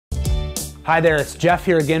Hi there, it's Jeff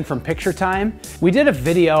here again from Picture Time. We did a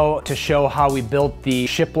video to show how we built the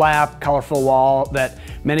shiplap colorful wall that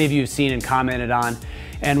many of you have seen and commented on.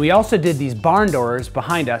 And we also did these barn doors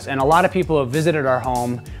behind us, and a lot of people who have visited our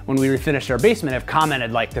home when we refinished our basement have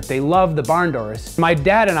commented that they love the barn doors. My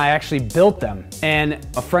dad and I actually built them, and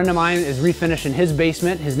a friend of mine is refinishing his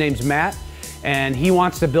basement. His name's Matt, and he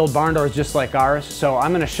wants to build barn doors just like ours, so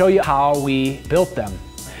I'm gonna show you how we built them.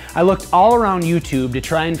 I looked all around YouTube to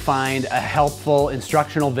try and find a helpful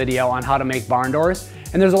instructional video on how to make barn doors,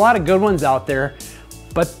 and there's a lot of good ones out there,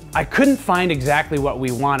 but I couldn't find exactly what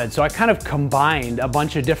we wanted, so I kind of combined a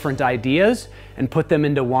bunch of different ideas and put them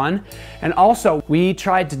into one. And also, we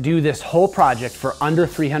tried to do this whole project for under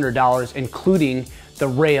 $300, including the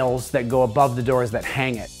rails that go above the doors that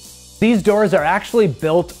hang it. These doors are actually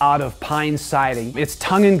built out of pine siding. It's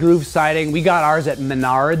tongue and groove siding. We got ours at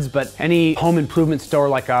Menards, but any home improvement store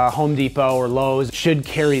like a Home Depot or Lowe's should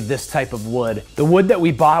carry this type of wood. The wood that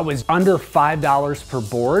we bought was under $5 per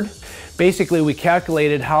board. Basically, we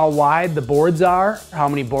calculated how wide the boards are, how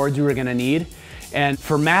many boards we were gonna need. And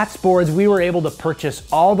for Matt's boards, we were able to purchase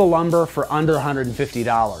all the lumber for under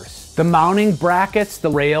 $150. The mounting brackets, the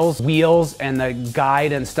rails, wheels, and the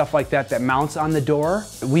guide and stuff like that that mounts on the door,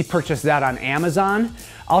 we purchased that on Amazon.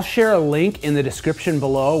 I'll share a link in the description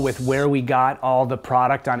below with where we got all the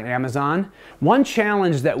product on Amazon. One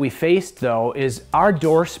challenge that we faced though is our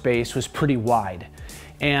door space was pretty wide.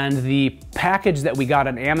 And the package that we got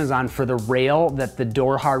on Amazon for the rail that the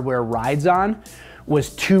door hardware rides on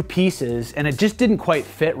was 2 pieces, and it just didn't quite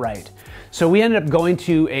fit right. So we ended up going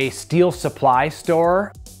to a steel supply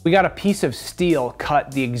store. We got a piece of steel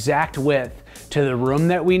cut the exact width to the room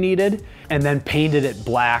that we needed, and then painted it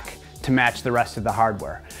black to match the rest of the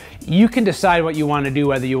hardware. You can decide what you want to do,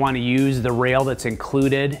 whether you want to use the rail that's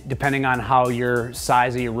included, depending on how your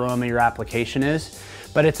size of your room and your application is.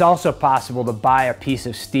 But it's also possible to buy a piece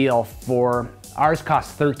of steel for, ours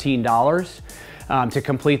cost $13 to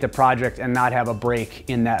complete the project and not have a break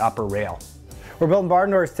in that upper rail. We're building barn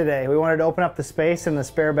doors today. We wanted to open up the space in the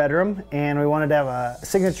spare bedroom, and we wanted to have a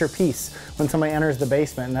signature piece when somebody enters the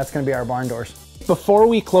basement, and that's gonna be our barn doors. Before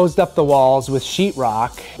we closed up the walls with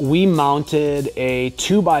sheetrock, we mounted a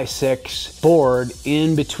 2x6 board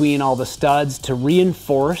in between all the studs to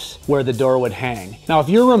reinforce where the door would hang. Now, if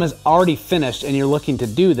your room is already finished and you're looking to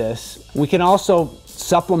do this, we can also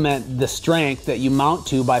supplement the strength that you mount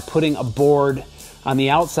to by putting a board on the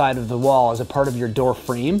outside of the wall as a part of your door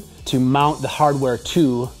frame to mount the hardware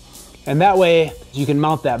to. And that way you can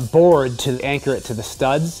mount that board to anchor it to the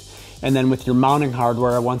studs. And then with your mounting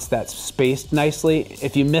hardware, once that's spaced nicely,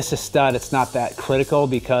 if you miss a stud, it's not that critical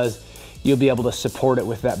because you'll be able to support it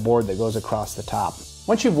with that board that goes across the top.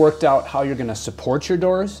 Once you've worked out how you're gonna support your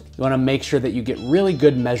doors, you wanna make sure that you get really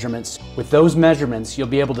good measurements. With those measurements, you'll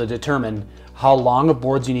be able to determine how long of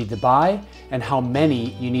boards you need to buy and how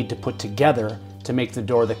many you need to put together to make the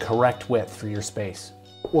door the correct width for your space.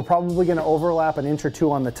 We're probably gonna overlap an inch or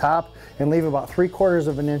 2 on the top and leave about 3/4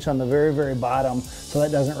 of an inch on the very, very bottom so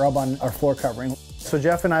that doesn't rub on our floor covering. So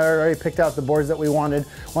Jeff and I already picked out the boards that we wanted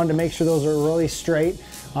to make sure those are really straight.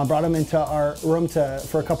 Brought them into our room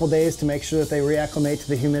for a couple days to make sure that they reacclimate to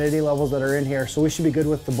the humidity levels that are in here. So we should be good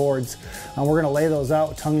with the boards. We're gonna lay those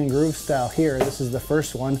out tongue and groove style here. This is the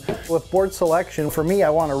first one. With board selection, for me, I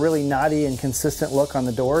want a really knotty and consistent look on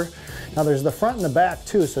the door. Now there's the front and the back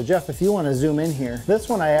too. So Jeff, if you wanna zoom in here, this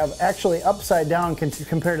one I have actually upside down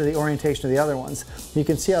compared to the orientation of the other ones. You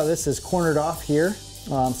can see how this is cornered off here,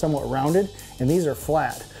 somewhat rounded, and these are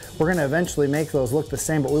flat. We're gonna eventually make those look the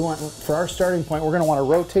same, but for our starting point, we're gonna wanna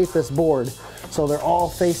rotate this board so they're all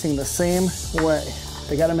facing the same way.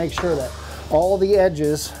 They gotta make sure that all the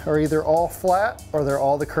edges are either all flat or they're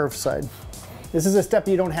all the curved side. This is a step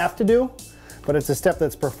you don't have to do, but it's a step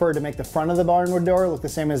that's preferred to make the front of the barn door look the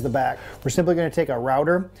same as the back. We're simply gonna take a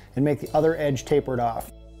router and make the other edge tapered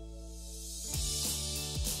off.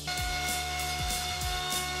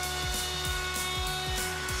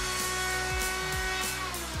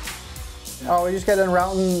 Oh, we just got done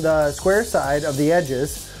routing the square side of the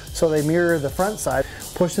edges so they mirror the front side.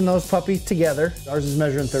 Pushing those puppies together. Ours is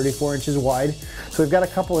measuring 34 inches wide. So we've got a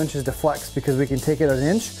couple inches to flex because we can take it 1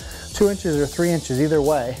 inch, 2 inches, or 3 inches either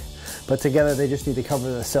way. But together they just need to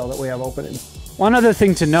cover the sill that we have opening. One other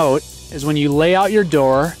thing to note is when you lay out your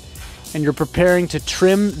door and you're preparing to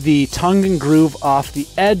trim the tongue and groove off the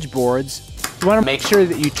edge boards, you want to make sure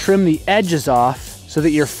that you trim the edges off so that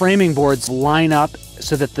your framing boards line up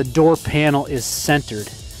so that the door panel is centered.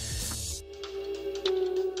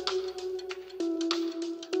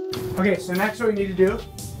 Okay, so next what we need to do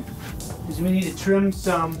is we need to trim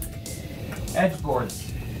some edge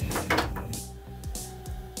boards.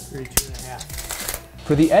 32.5.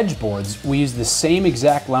 For the edge boards, we used the same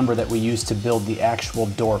exact lumber that we used to build the actual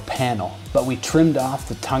door panel, but we trimmed off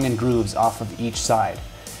the tongue and grooves off of each side.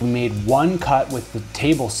 We made one cut with the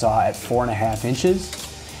table saw at 4.5 inches,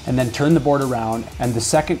 and then turned the board around, and the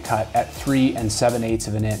second cut at 3 7/8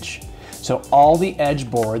 of an inch. So all the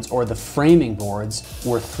edge boards, or the framing boards,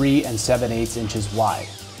 were 3 7/8 inches wide.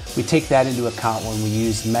 We take that into account when we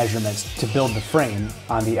use measurements to build the frame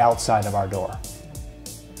on the outside of our door.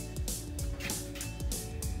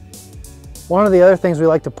 One of the other things we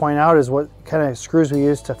like to point out is what kind of screws we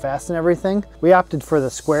use to fasten everything. We opted for the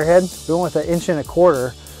square head. We went with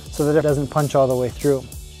 1.25 inches so that it doesn't punch all the way through.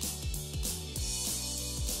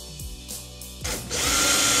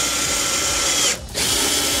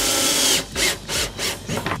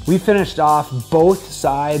 We finished off both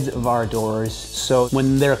sides of our doors, so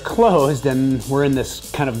when they're closed and we're in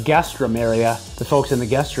this kind of guest room area, the folks in the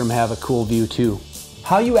guest room have a cool view too.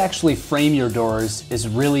 How you actually frame your doors is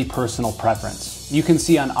really personal preference. You can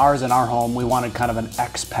see on ours in our home, we wanted kind of an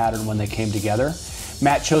X pattern when they came together.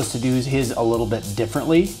 Matt chose to do his a little bit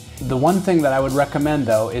differently. The one thing that I would recommend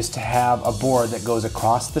though is to have a board that goes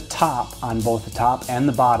across the top on both the top and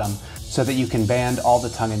the bottom so that you can band all the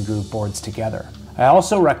tongue and groove boards together. I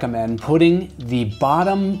also recommend putting the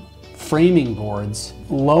bottom framing boards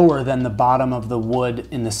lower than the bottom of the wood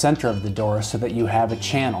in the center of the door so that you have a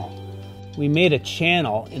channel. We made a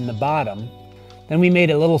channel in the bottom, then we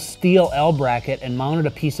made a little steel L bracket and mounted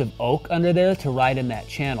a piece of oak under there to ride in that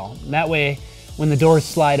channel. That way, when the doors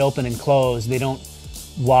slide open and close, they don't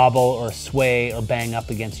wobble or sway or bang up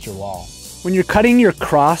against your wall. When you're cutting your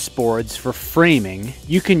cross boards for framing,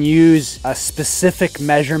 you can use a specific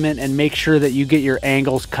measurement and make sure that you get your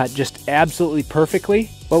angles cut just absolutely perfectly.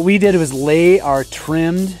 What we did was lay our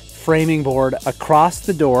trimmed framing board across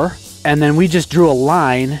the door, and then we just drew a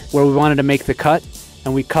line where we wanted to make the cut,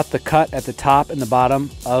 and we cut the cut at the top and the bottom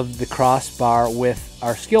of the crossbar with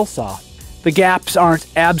our skill saw. The gaps aren't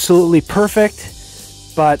absolutely perfect,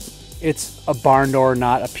 but it's a barn door,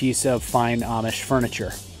 not a piece of fine Amish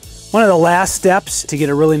furniture. One of the last steps to get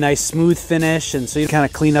a really nice smooth finish, and so you kind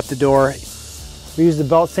of clean up the door. We use the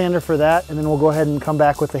belt sander for that, and then we'll go ahead and come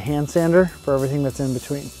back with the hand sander for everything that's in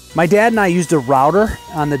between. My dad and I used a router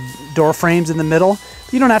on the door frames in the middle.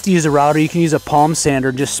 You don't have to use a router, you can use a palm sander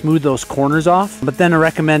and just smooth those corners off. But then I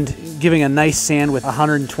recommend giving a nice sand with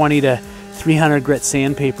 120 to 300 grit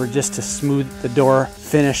sandpaper just to smooth the door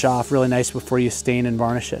finish off really nice before you stain and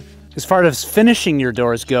varnish it. As far as finishing your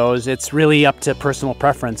doors goes, it's really up to personal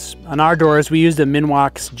preference. On our doors, we used a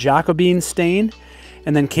Minwax Jacobine stain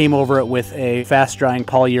and then came over it with a fast-drying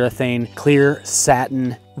polyurethane clear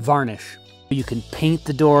satin varnish. You can paint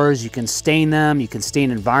the doors, you can stain them, you can stain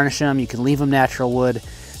and varnish them, you can leave them natural wood.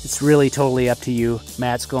 It's really totally up to you.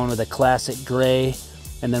 Matt's going with a classic gray,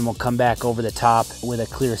 and then we'll come back over the top with a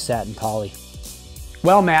clear satin poly.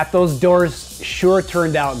 Well, Matt, those doors sure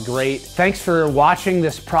turned out great. Thanks for watching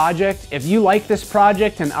this project. If you like this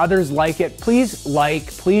project and others like it, please like,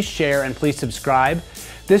 please share, and please subscribe.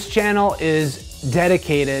 This channel is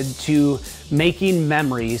dedicated to making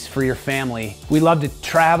memories for your family. We love to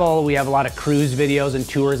travel. We have a lot of cruise videos and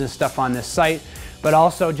tours and stuff on this site, but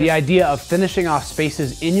also the idea of finishing off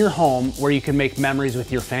spaces in your home where you can make memories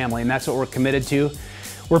with your family, and that's what we're committed to.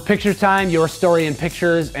 We're Picture Time, your story in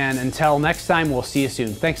pictures, and until next time, we'll see you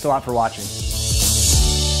soon. Thanks a lot for watching.